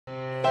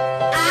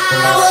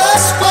I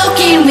was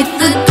walking with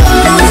the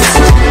ghost.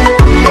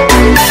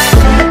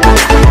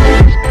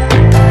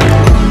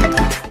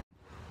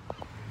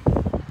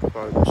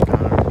 Boat's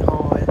going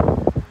high.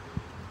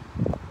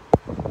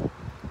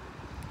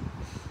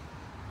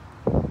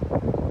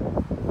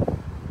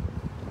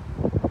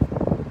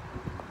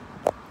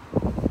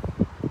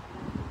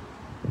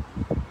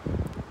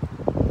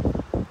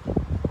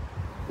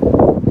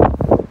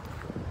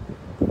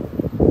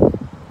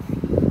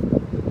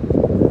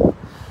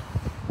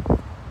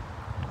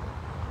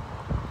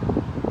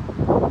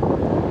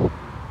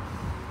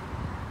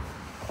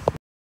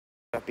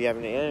 I'll be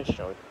having an air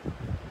show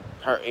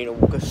apparently in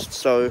August,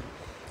 so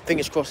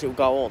fingers crossed it'll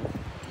go on.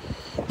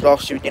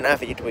 Last year we didn't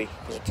have it, did we?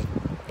 Because of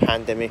the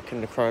pandemic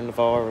and the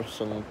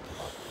coronavirus and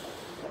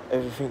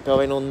everything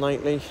going on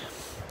lately.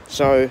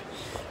 So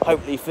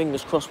hopefully,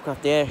 fingers crossed, we'll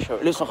have the air show.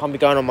 It looks like I'll be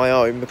going on my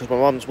own because my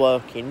mum's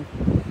working.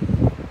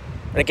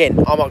 And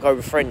again, I might go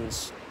with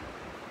friends.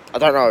 I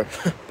don't know,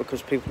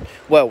 because people...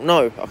 Well,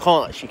 no, I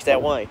can't actually because they're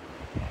away.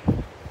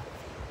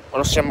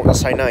 Honestly, I'm not going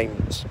to say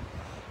names,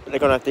 but they're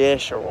going to have the air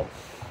show on.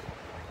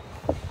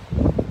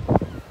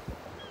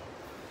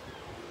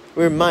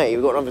 We're in May,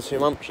 we've got another 2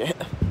 months yet.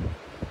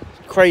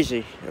 It's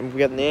crazy, and we're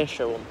getting the air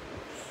show on.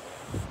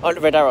 I like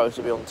the Red Arrows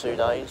will be on 2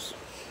 days.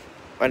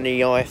 And the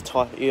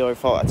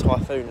Eurofighter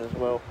Typhoon as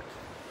well.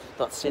 I'd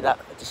like to see that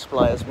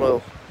display as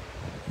well.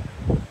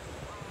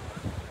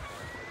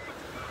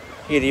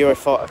 Yeah, the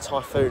Eurofighter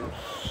Typhoon.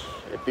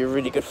 It'd be a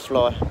really good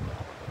fly.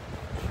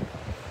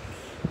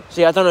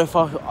 See, I don't know if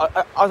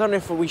I don't know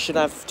if we should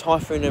have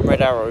Typhoon and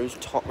Red Arrows,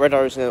 Red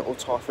Arrows or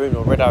Typhoon,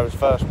 or Red Arrows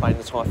first plane,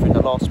 the Typhoon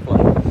the last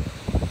plane.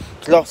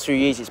 The last 2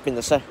 years it's been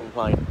the second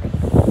plane.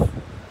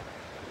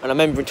 And I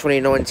remember in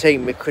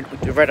 2019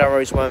 the Red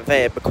Arrows weren't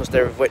there because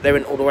they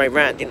went all the way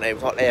around, didn't they? It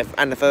was like their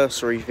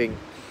anniversary thing.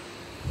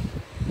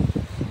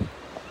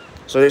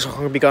 So it looks like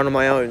I'm going to be going on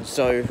my own,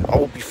 so I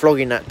will be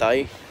vlogging that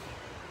day.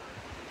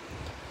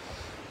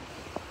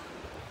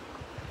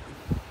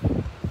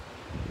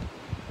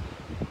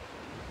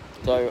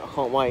 So I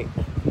can't wait.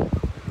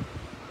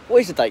 What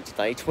is the date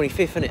today? 25th,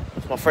 isn't it?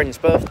 It's my friend's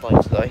birthday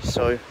today,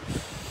 so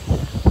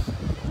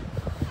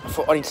I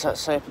thought I need to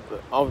say it,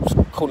 but I was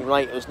calling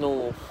late as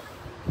normal.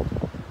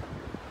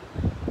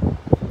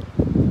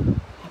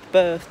 Happy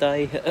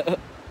birthday!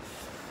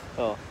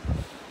 Oh.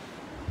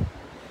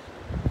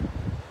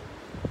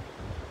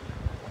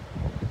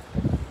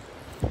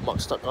 Might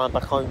start going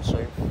back home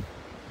soon.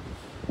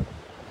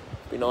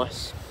 Be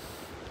nice.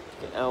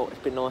 Get out. It's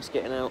been nice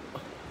getting out.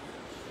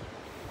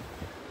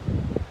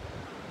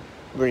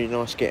 Really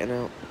nice getting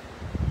out.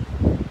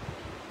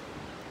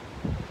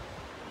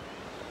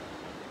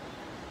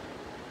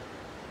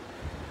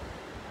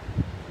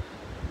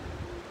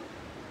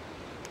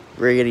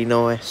 Really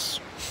nice.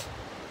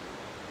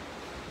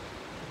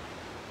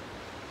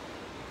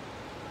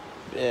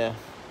 Yeah.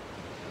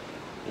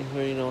 It's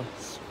really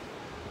nice.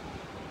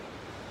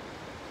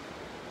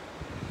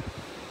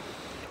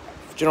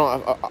 Do you know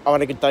what? I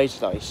had a good day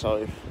today,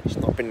 so it's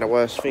not been the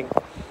worst thing.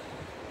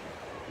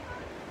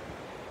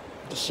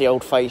 To see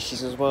old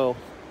faces as well.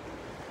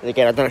 And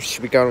again, I don't know if I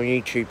should be going on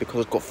YouTube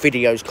because I've got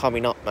videos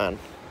coming up, man.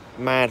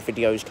 Mad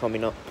videos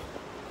coming up.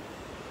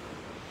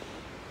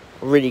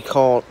 I really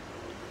can't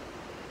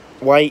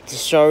wait to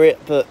show it,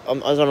 but I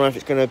don't know if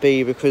it's going to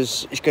be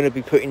because it's going to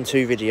be put in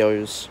 2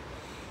 videos.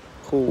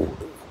 Cool.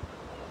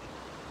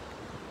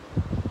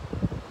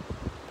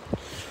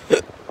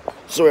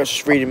 Sorry, I was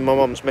just reading my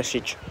mum's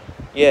message.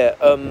 Yeah,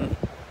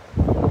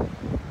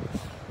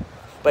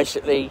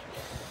 basically,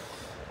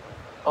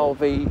 I'll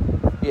be,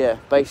 yeah,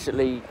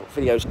 basically,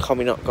 videos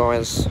coming up,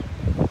 guys.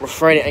 I'm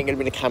afraid it ain't going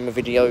to be the camera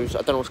videos. I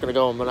don't know what's going to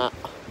go on with that.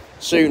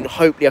 Soon,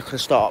 hopefully I can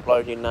start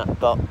uploading that,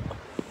 but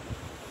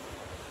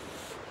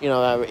you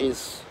know how it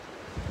is.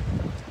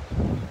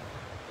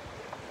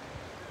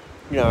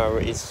 You know how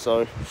it is,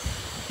 so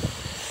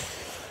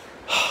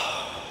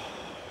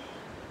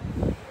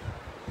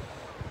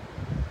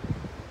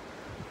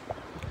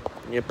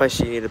you're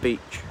basically near the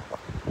beach.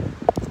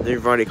 The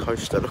roller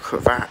coaster, look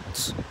at that.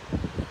 So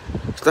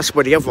that's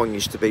where the other one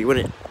used to be,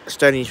 wasn't it?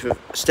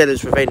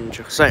 Stella's Revenge.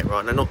 I can say it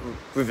right now, not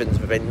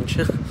Riven's Revenge.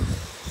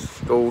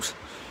 Called.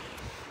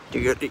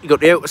 You got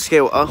the Helter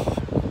Skelter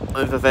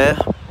over there.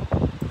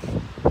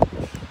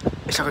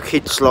 It's like a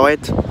kid's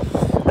slide.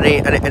 And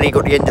he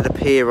got the end of the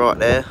pier right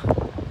there.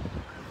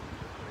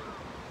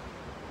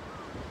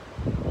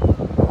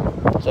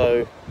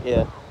 So,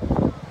 yeah.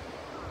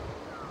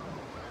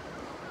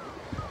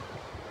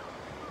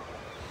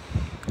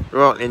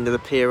 Right at the end of the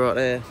pier right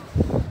there.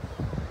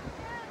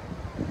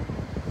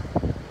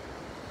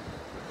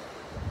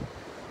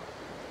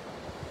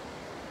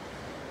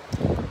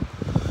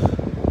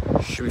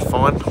 Should be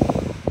fine.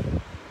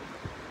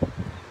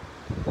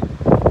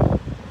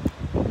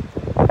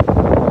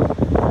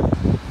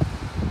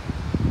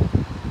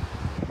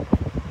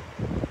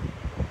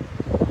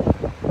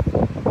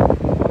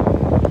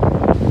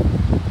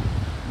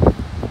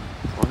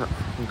 Oh, that's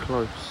fucking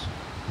close.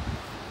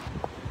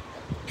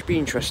 Should be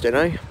interesting,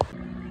 eh?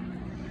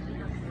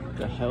 What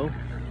the hell?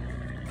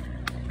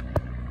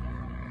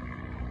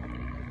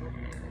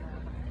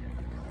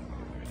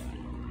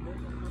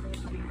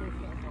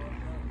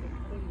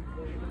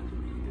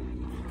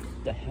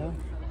 The hell?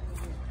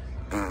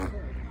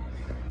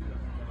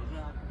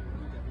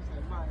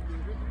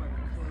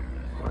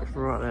 That's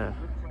right there.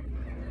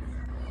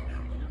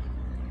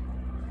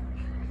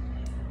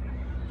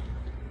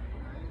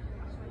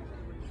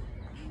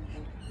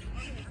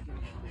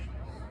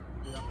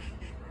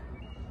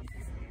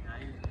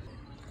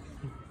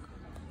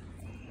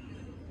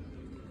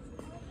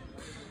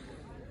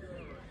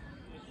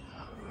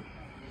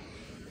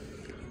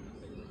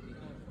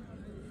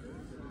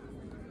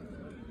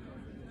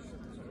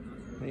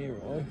 Here,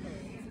 right?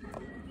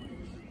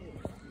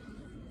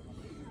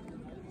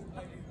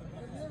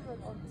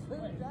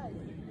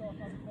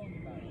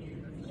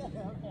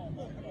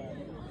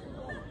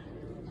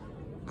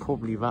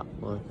 Probably that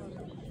way.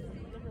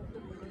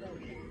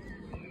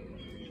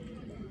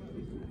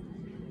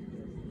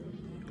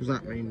 Does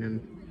that mean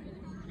then?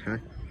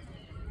 Okay.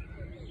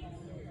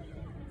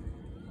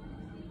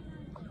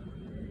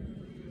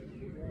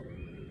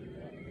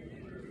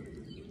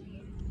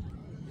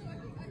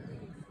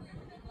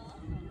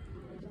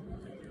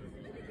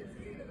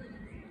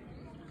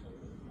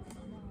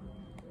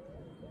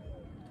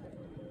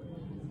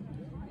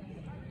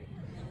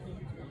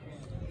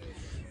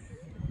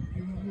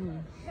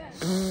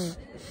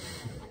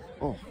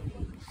 Oh.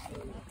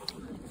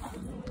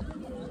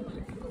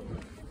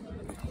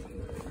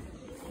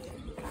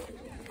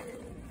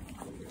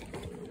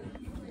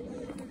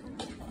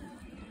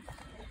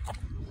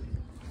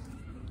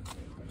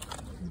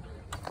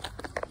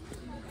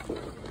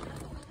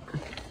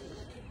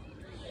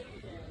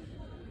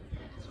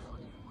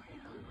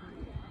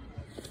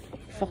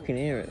 I fucking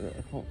hear it, but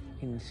I can't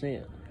fucking see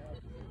it.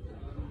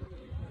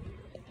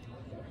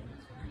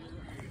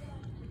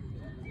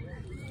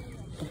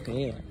 I fucking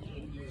hear it.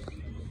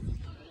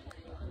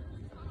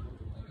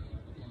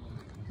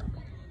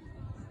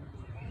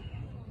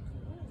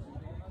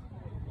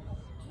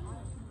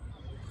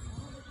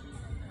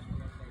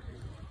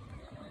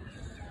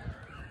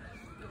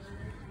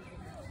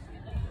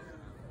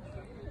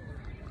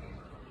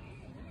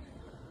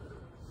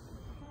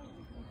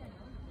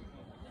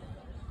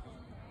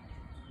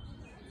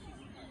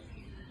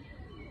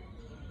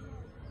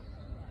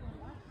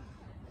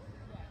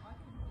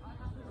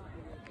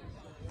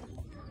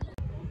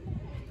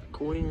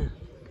 Coin.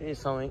 Here's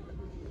something.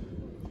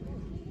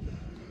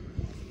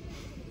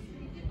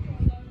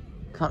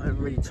 Can't be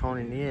really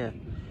tiny in the air.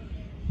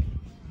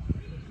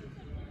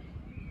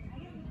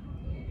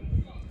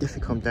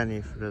 Definitely come down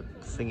here for the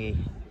thingy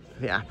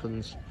if it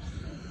happens.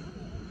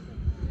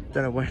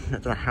 Don't know when, I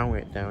don't know how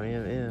it down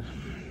here, yeah.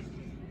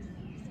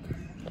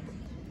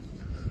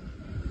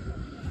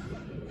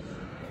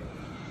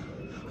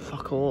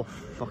 Fuck off,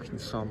 fucking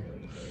sun.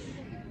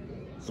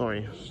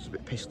 Sorry, I'm just a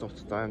bit pissed off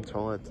today, I'm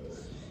tired.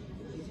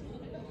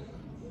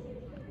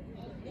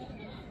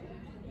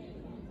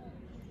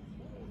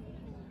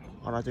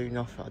 And I do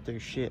nothing, I do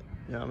shit,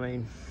 you know what I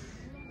mean?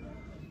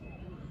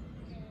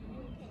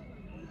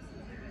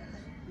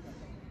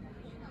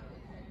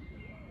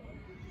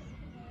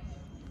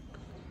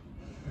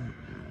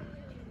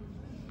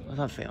 I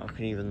don't think I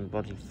can even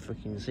bloody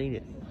freaking see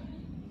it.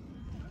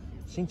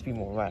 Seems to be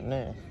more around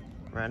there,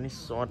 around this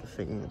side of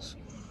things.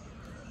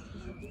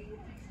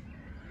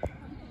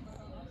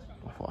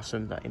 I thought I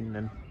sent that in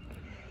then.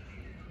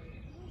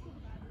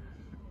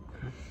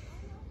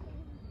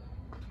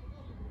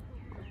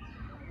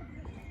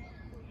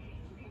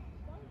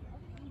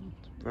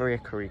 Very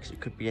echoey because it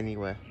could be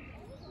anywhere.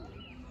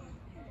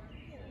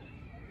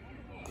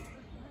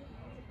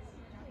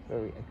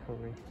 Very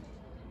echoey.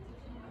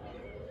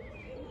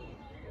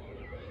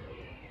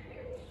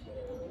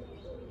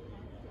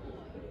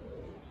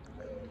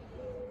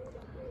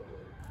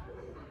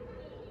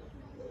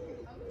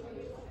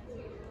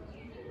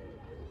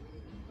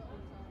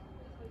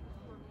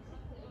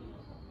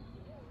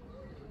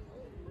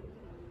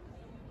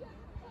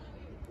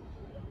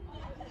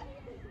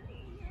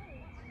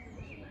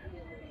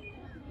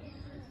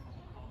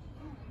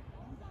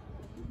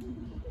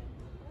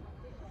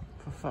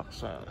 For fuck's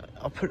sake,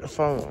 I put the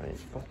phone on it,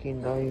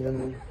 fucking don't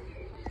even...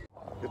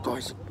 The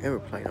guy's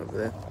aeroplane over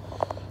there.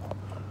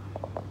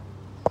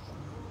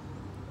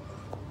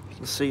 You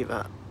can see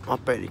that. I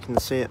bet you can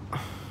see it.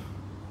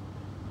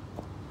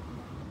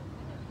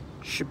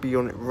 Should be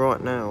on it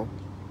right now.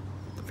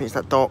 I think it's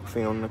that dark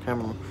thing on the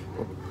camera.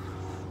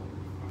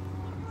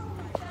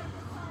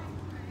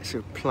 It's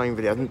a plane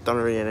video. I haven't done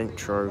really an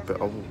intro,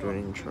 but I will do an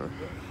intro.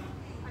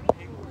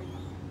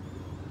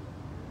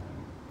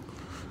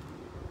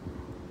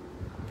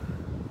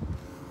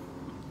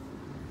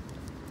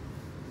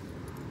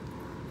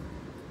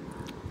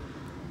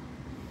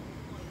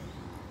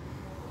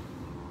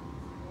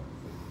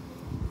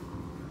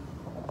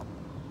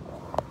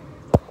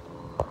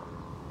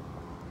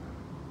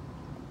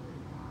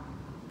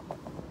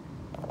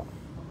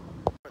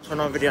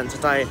 Another video, and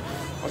today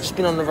I've just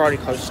been on the roller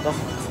coaster.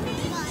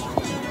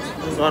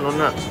 What's going on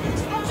that?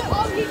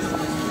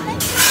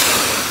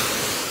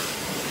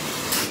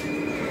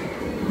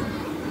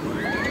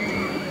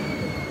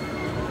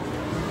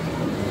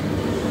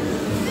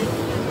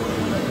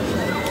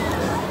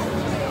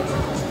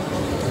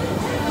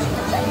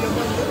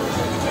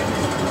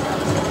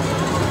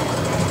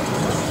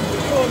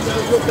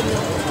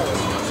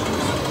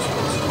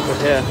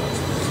 But yeah,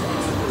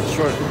 that's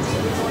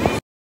right.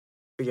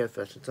 Video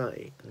for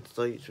today, and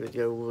today's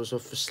video was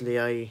obviously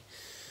a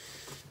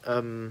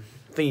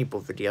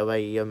thingy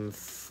video,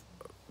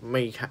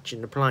 me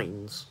catching the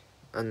planes,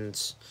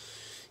 and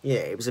yeah,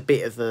 it was a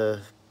bit of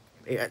a,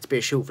 it had to be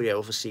a short video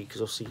obviously,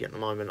 because obviously at the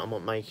moment I'm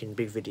not making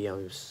big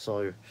videos,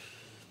 so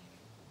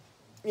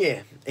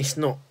yeah, it's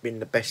not been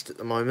the best at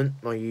the moment,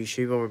 my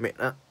YouTube, I'll admit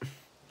that.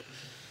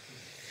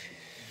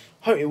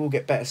 Hope it will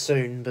get better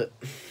soon, but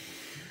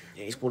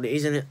it is what it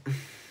is, isn't it?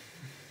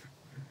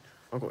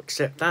 I've got to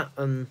accept that,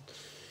 and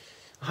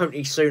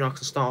hopefully soon I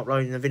can start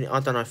uploading the video. I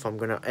don't know if I'm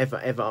going to ever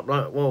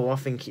upload. Well, I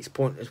think it's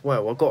pointless.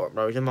 Well, I've got to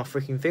upload them. I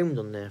freaking filmed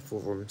on there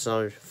for them.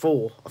 So,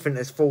 4. I think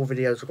there's 4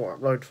 videos I've got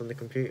to upload from the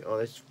computer.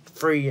 There's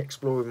 3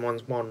 exploring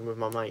ones, 1 with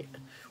my mate.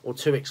 Or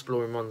 2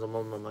 exploring ones and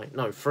 1 with my mate.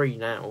 No, 3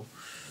 now.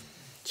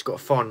 Just got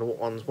to find what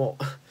one's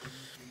what.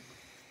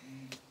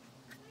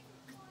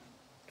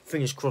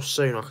 Fingers crossed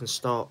soon I can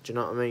start, do you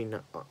know what I mean?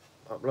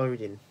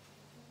 Uploading.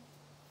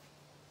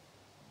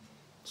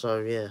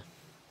 So, yeah.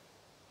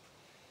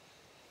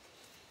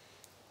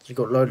 You've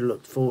got a load to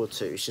look forward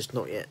to, it's just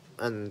not yet.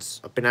 And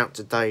I've been out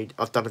today,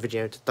 I've done a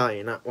video today,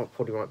 and that one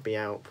probably won't be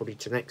out probably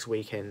to next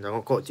weekend. And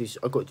I've got to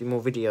do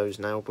more videos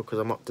now because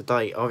I'm up to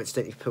date. I've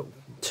accidentally put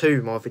 2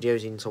 of my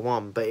videos into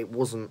one, but it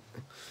wasn't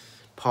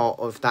part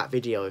of that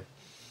video.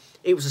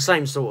 It was the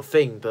same sort of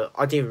thing, but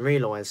I didn't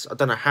realise. I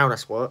don't know how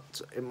that's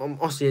worked.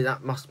 Obviously,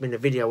 that must have been a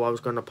video I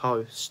was going to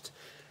post.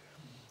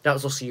 That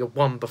was obviously a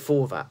one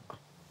before that.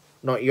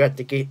 Like, you had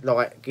to get,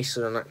 like,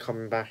 Gisson and that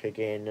coming back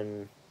again,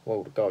 and,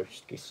 well, the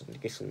ghost.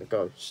 Gisson the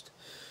ghost.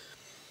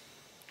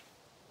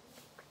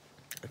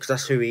 Because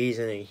that's who he is,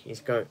 isn't he?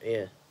 He's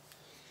yeah.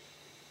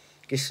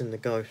 Gisson the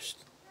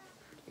ghost.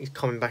 He's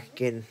coming back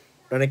again.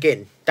 And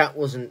again,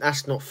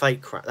 that's not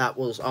fake crap. That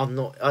was,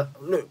 look,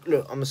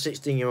 I'm a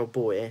 16-year-old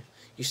boy.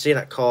 You see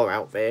that car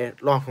out there,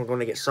 like I'm going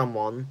to get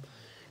someone.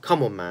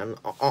 Come on, man.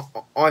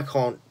 I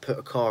can't put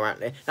a car out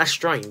there. That's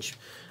strange.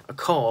 A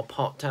car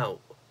parked out.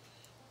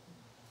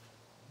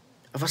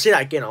 If I see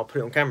that again, I'll put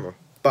it on camera.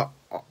 But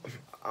I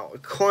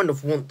kind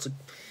of want to.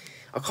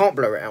 I can't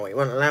blur it out. It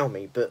won't allow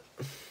me. But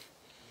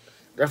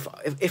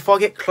if I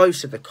get close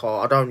to the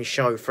car, I'd only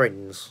show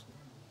friends.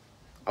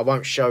 I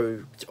won't put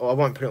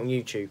it on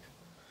YouTube.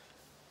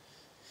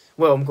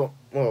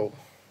 Well,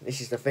 this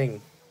is the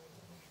thing.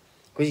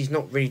 Because he's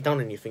not really done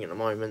anything at the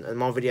moment, and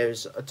my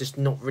videos are just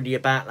not really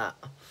about that.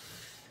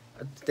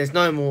 There's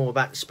no more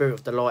about the Spirit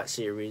of the Light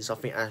series. I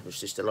think that was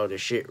just a load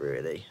of shit,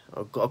 really.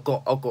 I've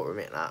got to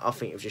admit that. I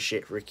think it was just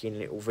shit freaking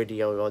little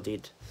video I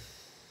did.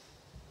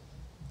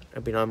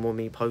 There'll be no more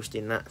me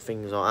posting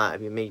things like that.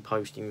 It'll be me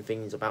posting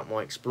things about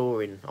my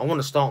exploring. I want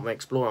to start my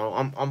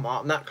exploring.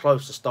 I'm that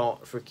close to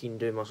start freaking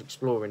doing my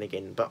exploring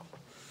again, but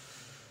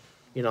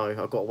you know,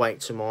 I've got to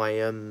wait to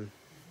my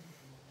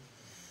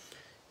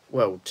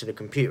well, to the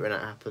computer and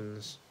that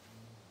happens.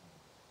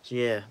 So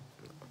yeah,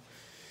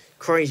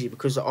 crazy,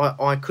 because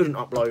I couldn't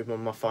upload them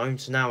on my phone,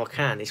 so now I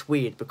can. It's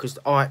weird because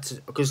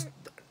because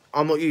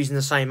I'm not using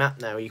the same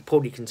app now. You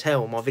probably can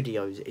tell on my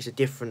videos it's a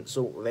different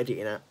sort of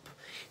editing app.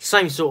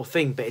 Same sort of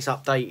thing, but it's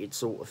updated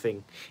sort of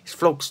thing. It's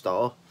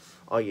Vlogstar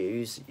I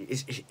use.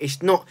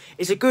 It's not.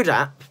 It's a good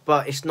app,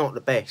 but it's not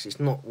the best. It's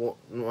not what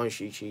most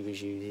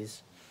YouTubers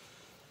use.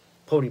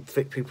 Probably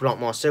fit people like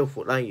myself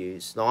what they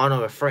use. Like, I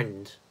know a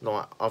friend,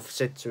 like I've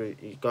said to her,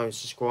 go and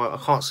subscribe. I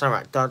can't say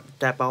that,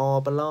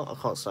 Dabarbala. I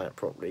can't say it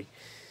properly,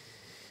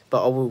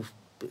 but I will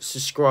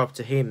subscribe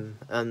to him,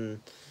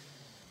 and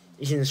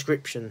he's in the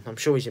description. I'm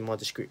sure he's in my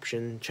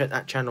description. Check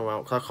that channel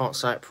out, because I can't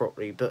say it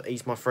properly, but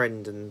he's my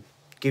friend, and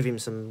give him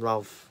some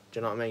love. Do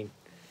you know what I mean?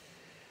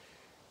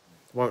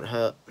 Won't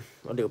hurt.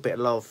 A little bit of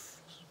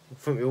love. I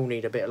think we all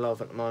need a bit of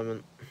love at the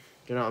moment. Do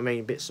you know what I mean?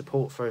 A bit of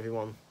support for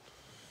everyone.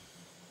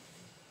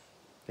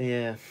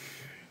 Yeah,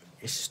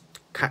 it's just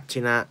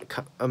catching that,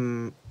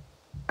 and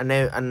I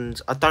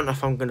don't know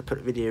if I'm going to put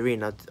a video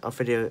in. I'll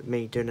video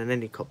me doing an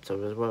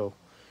helicopter as well.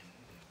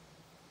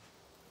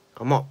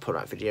 I might put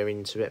that video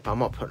into it, but I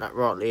might put that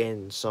right at the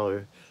end.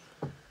 So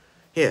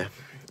yeah,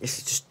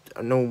 it's just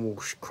a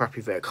normal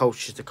crappy video.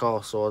 Colchester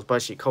Castle. I was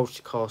basically at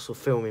Colchester Castle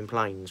filming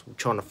planes,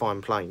 trying to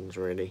find planes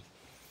really,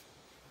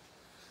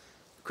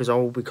 because I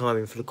will be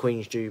coming for the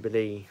Queen's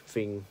Jubilee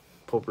thing.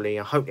 Probably,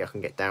 I hope I can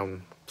get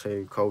down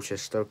to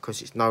Colchester,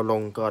 because it's no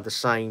longer the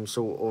same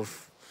sort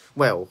of.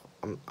 Well,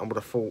 I would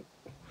have thought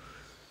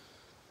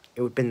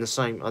it would have been the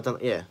same. I would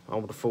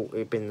have thought it would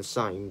have been the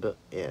same, but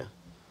yeah.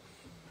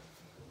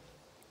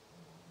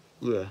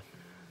 Yeah.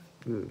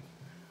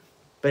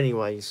 But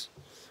anyways,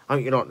 I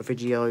hope you liked the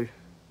video.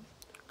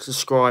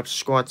 Subscribe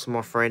to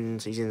my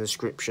friends. He's in the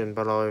description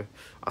below.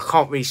 I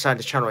can't really say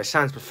the channel. It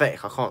sounds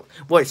pathetic. I can't.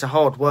 Well, it's a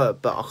hard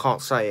word, but I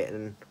can't say it,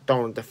 and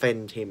don't want to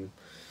defend him.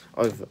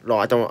 Over,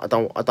 like, I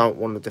don't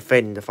want to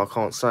defend if I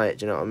can't say it.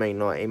 Do you know what I mean?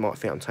 Like, he might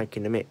think I'm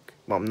taking the mick,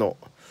 but I'm not.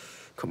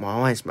 Look at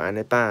my eyes, man,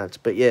 they're bad.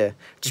 But yeah,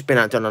 just been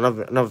out and done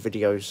another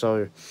video.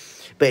 So,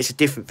 but it's a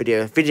different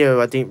video.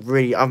 I didn't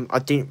really. I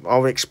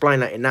will explain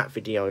that in that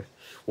video.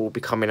 Will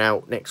be coming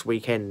out next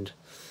weekend.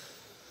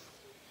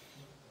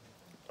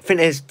 I think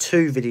there's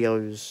 2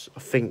 videos, I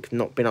think,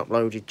 not been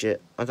uploaded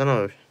yet. I don't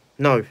know.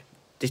 No,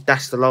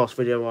 that's the last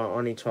video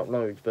I need to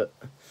upload, but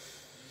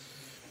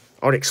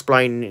I'll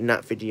explain in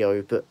that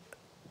video. But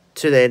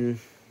till then,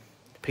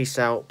 peace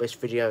out.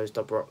 Best videos,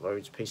 double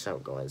uploads. Peace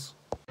out, guys.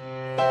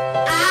 I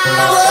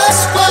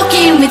was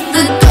walking with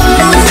the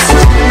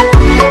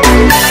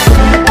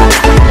ghost.